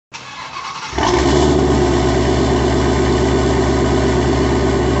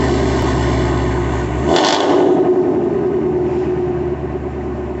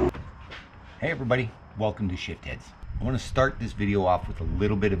everybody, welcome to Shift Heads. I want to start this video off with a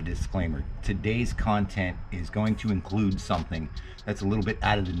little bit of a disclaimer. Today's content is going to include something that's a little bit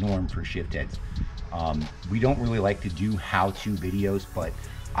out of the norm for Shift Heads. We don't really like to do how-to videos, but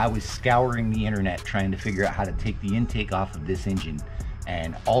I was scouring the internet trying to figure out how to take the intake off of this engine,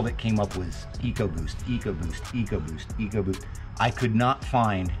 and all that came up was EcoBoost, EcoBoost, EcoBoost, EcoBoost. I could not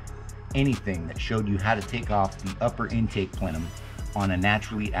find anything that showed you how to take off the upper intake plenum on a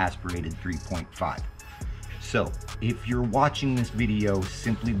naturally aspirated 3.5. So if you're watching this video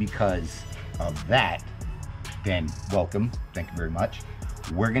simply because of that, then welcome, thank you very much.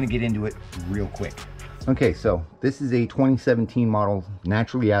 We're gonna get into it real quick. Okay, so this is a 2017 model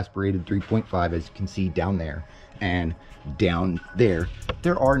naturally aspirated 3.5, as you can see down there, and down there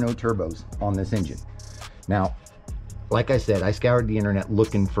are no turbos on this engine. Now, like I said, I scoured the internet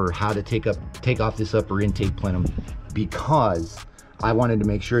looking for how to take off this upper intake plenum because I wanted to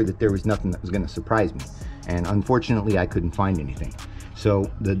make sure that there was nothing that was going to surprise me, and unfortunately I couldn't find anything.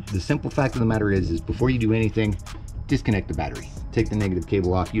 So the simple fact of the matter is before you do anything, disconnect the battery, take the negative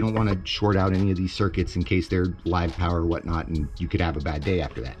cable off. You don't want to short out any of these circuits in case they're live power or whatnot, and you could have a bad day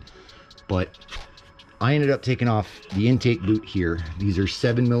after that. But I ended up taking off the intake boot here. These are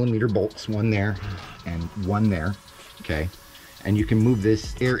 7mm bolts, one there and one there, okay? And you can move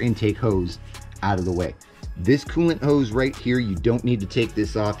this air intake hose out of the way. This coolant hose right here, you don't need to take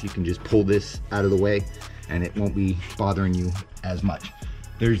this off. You can just pull this out of the way and it won't be bothering you as much.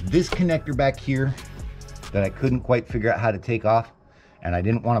 There's this connector back here that I couldn't quite figure out how to take off, and I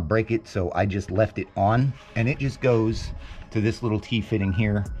didn't want to break it, so I just left it on, and it just goes to this little T-fitting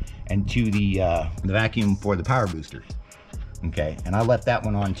here and to the vacuum for the power booster. Okay, and I left that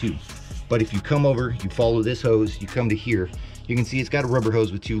one on too. But if you come over, you follow this hose, you come to here, you can see it's got a rubber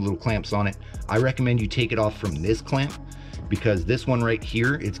hose with two little clamps on it. I recommend you take it off from this clamp, because this one right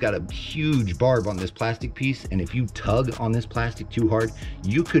here, it's got a huge barb on this plastic piece, and if you tug on this plastic too hard,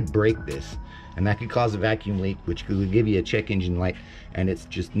 you could break this, and that could cause a vacuum leak, which could give you a check engine light, and it's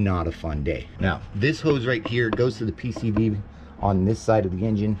just not a fun day. Now, this hose right here goes to the PCV on this side of the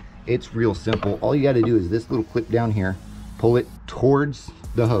engine. It's real simple. All you got to do is this little clip down here, pull it towards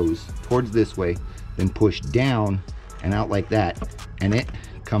the hose, towards this way, then push down and out like that, and it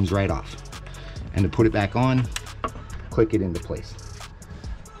comes right off. And to put it back on, click it into place.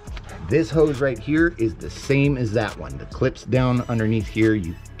 This hose right here is the same as that one. The clip's down underneath here.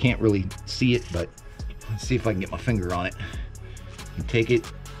 You can't really see it, but let's see if I can get my finger on it. You take it,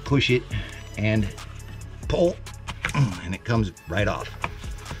 push it, and pull, and it comes right off.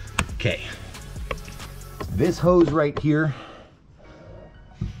 Okay. This hose right here,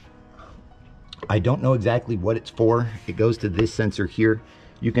 I don't know exactly what it's for. It goes to this sensor here.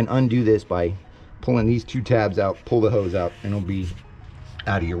 You can undo this by pulling these two tabs out, pull the hose out, and it'll be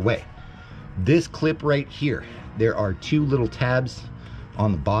out of your way. This clip right here, there are two little tabs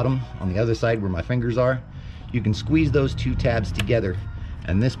on the bottom, on the other side where my fingers are. You can squeeze those two tabs together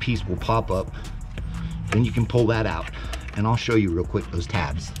and this piece will pop up. Then you can pull that out, and I'll show you real quick those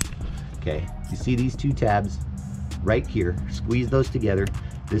tabs. Okay, you see these two tabs right here, squeeze those together,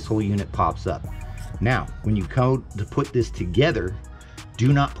 this whole unit pops up. Now, when you go to put this together,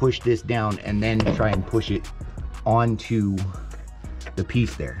 do not push this down and then try and push it onto the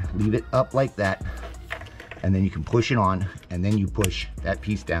piece there. Leave it up like that, and then you can push it on, and then you push that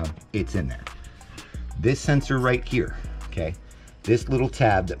piece down, it's in there. This sensor right here, okay, this little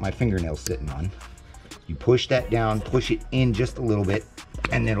tab that my fingernail's sitting on, you push that down, push it in just a little bit,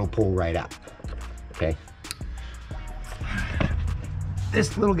 and it'll pull right out, okay?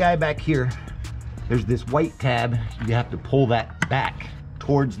 This little guy back here, there's this white tab. You have to pull that back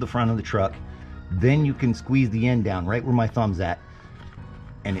towards the front of the truck. Then you can squeeze the end down right where my thumb's at,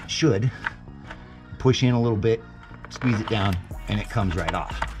 and it should push in a little bit, squeeze it down, and it comes right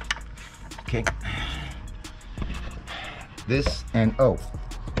off. Okay. This, and oh,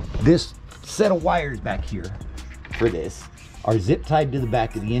 this set of wires back here for this are zip tied to the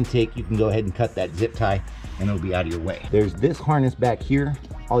back of the intake. You can go ahead and cut that zip tie and it'll be out of your way. There's this harness back here.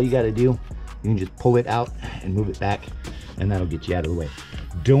 All you got to do, you can just pull it out and move it back, and that'll get you out of the way.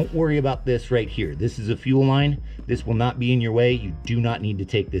 Don't worry about this right here. This is a fuel line. This will not be in your way. You do not need to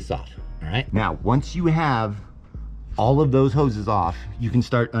take this off. All right. Now, once you have all of those hoses off, you can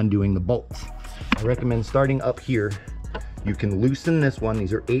start undoing the bolts. I recommend starting up here. You can loosen this one.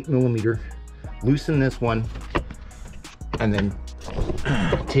 These are 8mm. Loosen this one, and then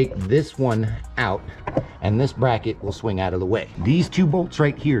take this one out, and this bracket will swing out of the way. These two bolts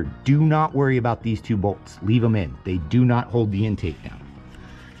right here, do not worry about these two bolts. Leave them in. They do not hold the intake down.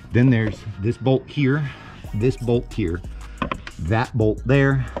 Then there's this bolt here, that bolt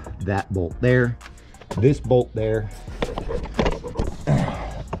there, that bolt there, this bolt there,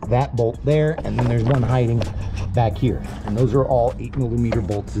 that bolt there, and then there's one hiding back here. And those are all 8mm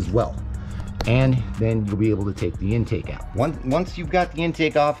bolts as well. And then you'll be able to take the intake out. Once you've got the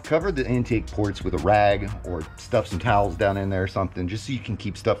intake off, cover the intake ports with a rag or stuff some towels down in there or something, just so you can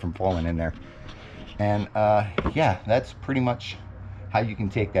keep stuff from falling in there. And yeah, that's pretty much how you can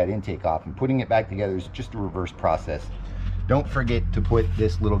take that intake off. And putting it back together is just a reverse process. Don't forget to put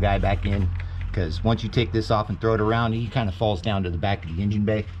this little guy back in, because once you take this off and throw it around, he kind of falls down to the back of the engine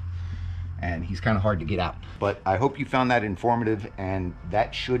bay, and he's kind of hard to get out. But I hope you found that informative, and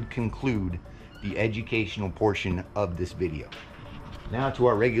that should conclude the educational portion of this video. Now to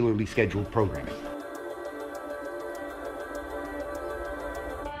our regularly scheduled programming.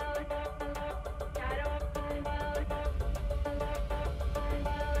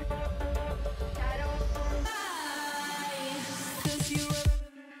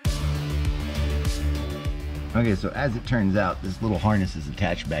 Okay, so as it turns out, this little harness is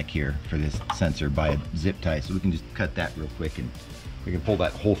attached back here for this sensor by a zip tie, so we can just cut that real quick and we can pull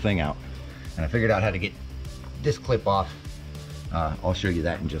that whole thing out. And I figured out how to get this clip off. I'll show you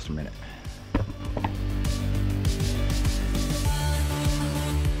that in just a minute.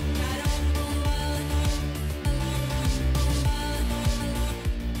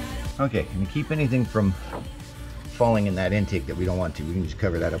 Okay, and to keep anything from falling in that intake that we don't want to, we can just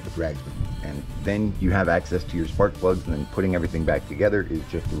cover that up with rags. And then you have access to your spark plugs, and then putting everything back together is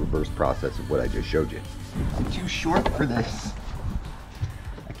just a reverse process of what I just showed you. I'm too short for this.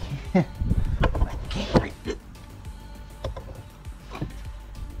 I can't reach it.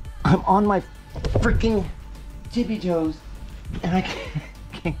 I'm on my freaking tippy toes and I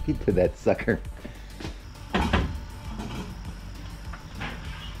can't get to that sucker.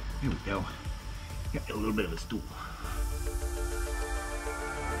 Here we go. Got a little bit of a stool.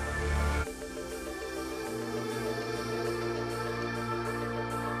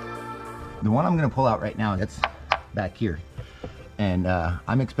 The one I'm going to pull out right now, that's back here. And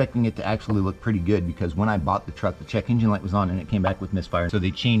I'm expecting it to actually look pretty good, because when I bought the truck, the check engine light was on and it came back with misfire. So they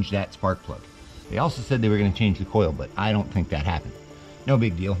changed that spark plug. They also said they were going to change the coil, but I don't think that happened. No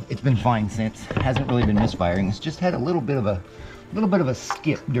big deal. It's been fine since. It hasn't really been misfiring. It's just had a little bit of a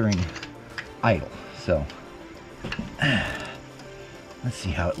skip during idle. So let's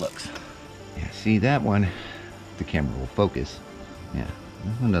see how it looks. Yeah, see that one, the camera will focus. Yeah,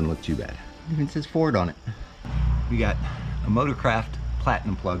 this one doesn't look too bad. Even says Ford on it. We got a Motorcraft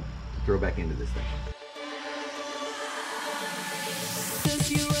Platinum plug to throw back into this thing.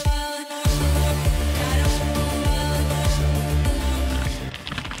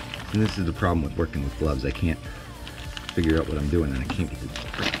 And this is the problem with working with gloves. I can't figure out what I'm doing and I can't get the...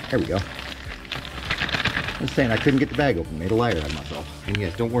 There we go. I was saying I couldn't get the bag open. Made a liar out of myself. And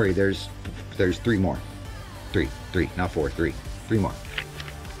yes, don't worry, there's 3 more. Three, not 4, 3 more.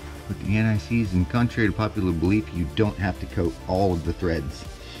 With the anti-seize, and contrary to popular belief, you don't have to coat all of the threads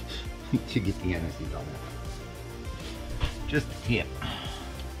to get the anti-seize on there. Just a tip.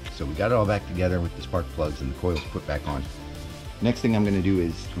 So we got it all back together with the spark plugs and the coils put back on. Next thing I'm going to do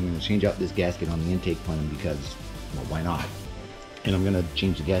is I'm going to change out this gasket on the intake plenum, because, well, why not? And I'm going to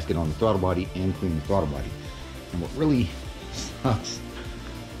change the gasket on the throttle body and clean the throttle body. And what really sucks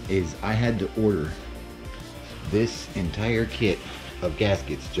is I had to order this entire kit of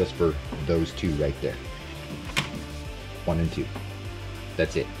gaskets just for those 2 right there. 1 and 2.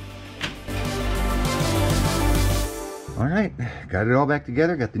 That's it. Alright, got it all back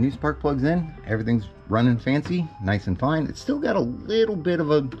together, got the new spark plugs in, everything's running fancy, nice and fine. It's still got a little bit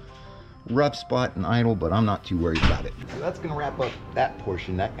of a rough spot and idle, but I'm not too worried about it. So that's gonna wrap up that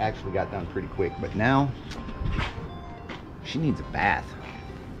portion. That actually got done pretty quick, but now she needs a bath.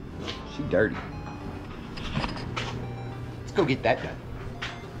 She's dirty. Let's go get that done.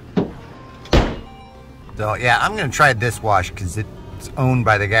 So yeah, I'm gonna try this wash because it's owned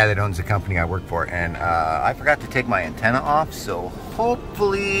by the guy that owns the company I work for, and I forgot to take my antenna off, so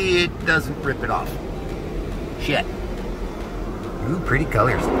hopefully it doesn't rip it off. Shit. Ooh, pretty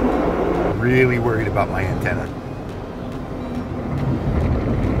colors. Really worried about my antenna.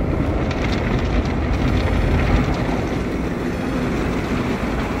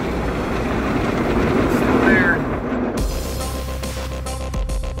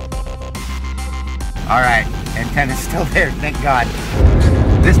 Alright, antenna's still there, thank God.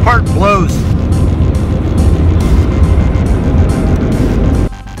 This part blows.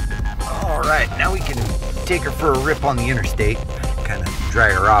 Alright, now we can take her for a rip on the interstate. Kind of dry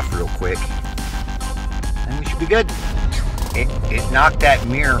her off real quick. And we should be good. It knocked that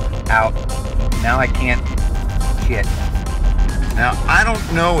mirror out. Now I can't shit. Now, I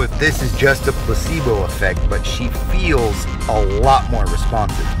don't know if this is just a placebo effect, but she feels a lot more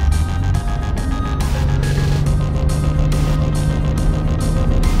responsive.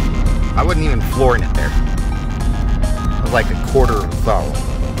 I wasn't even flooring it there. It was like a quarter of a thou.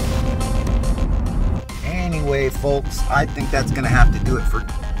 Anyway, folks, I think that's going to have to do it for...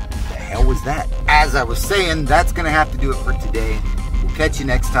 The hell was that? As I was saying, that's going to have to do it for today. We'll catch you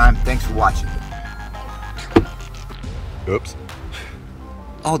next time. Thanks for watching. Oops.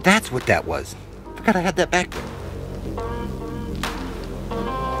 Oh, that's what that was. Forgot I had that back there.